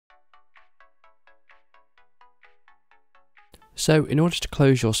So in order to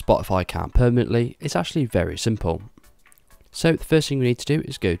close your Spotify account permanently, it's actually very simple. So the first thing you need to do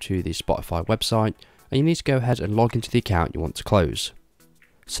is go to the Spotify website and you need to go ahead and log into the account you want to close.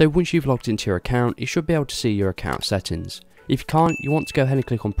 So once you've logged into your account, you should be able to see your account settings. If you can't, you want to go ahead and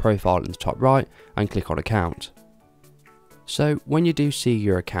click on Profile in the top right and click on Account. So when you do see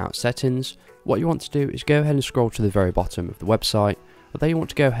your account settings, what you want to do is go ahead and scroll to the very bottom of the website, and then you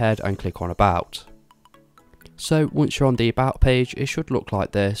want to go ahead and click on About. So once you're on the About page, it should look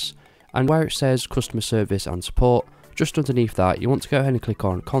like this, and where it says Customer Service and Support, just underneath that you want to go ahead and click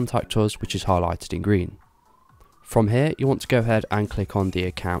on Contact Us, which is highlighted in green. From here you want to go ahead and click on the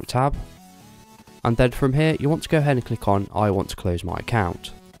Account tab, and then from here you want to go ahead and click on I want to close my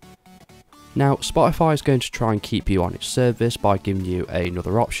account. Now Spotify is going to try and keep you on its service by giving you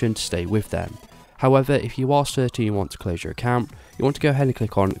another option to stay with them. However, if you are certain you want to close your account, you want to go ahead and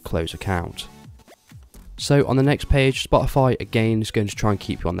click on Close Account. So on the next page, Spotify again is going to try and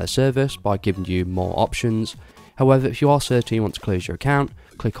keep you on their service by giving you more options. However, if you are certain you want to close your account,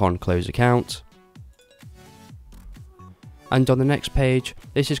 click on Close Account. And on the next page,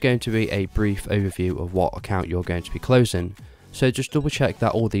 this is going to be a brief overview of what account you're going to be closing. So just double check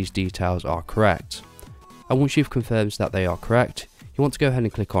that all these details are correct. And once you've confirmed that they are correct, you want to go ahead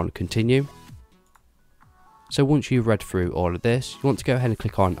and click on Continue. So once you've read through all of this, you want to go ahead and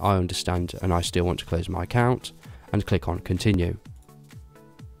click on I understand and I still want to close my account, and click on Continue.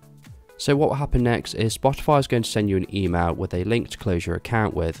 So what will happen next is Spotify is going to send you an email with a link to close your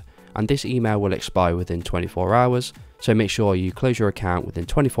account with, and this email will expire within 24 hours, so make sure you close your account within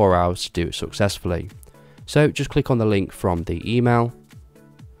 24 hours to do it successfully. So just click on the link from the email,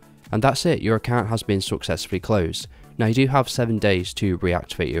 and that's it, your account has been successfully closed. Now you do have 7 days to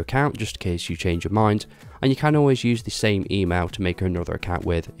reactivate your account just in case you change your mind, and you can always use the same email to make another account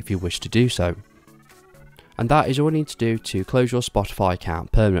with if you wish to do so. And that is all you need to do to close your Spotify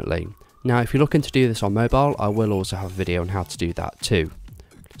account permanently. Now if you're looking to do this on mobile, I will also have a video on how to do that too.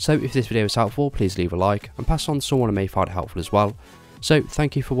 So if this video was helpful, please leave a like and pass on to someone who may find it helpful as well. So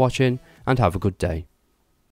thank you for watching and have a good day.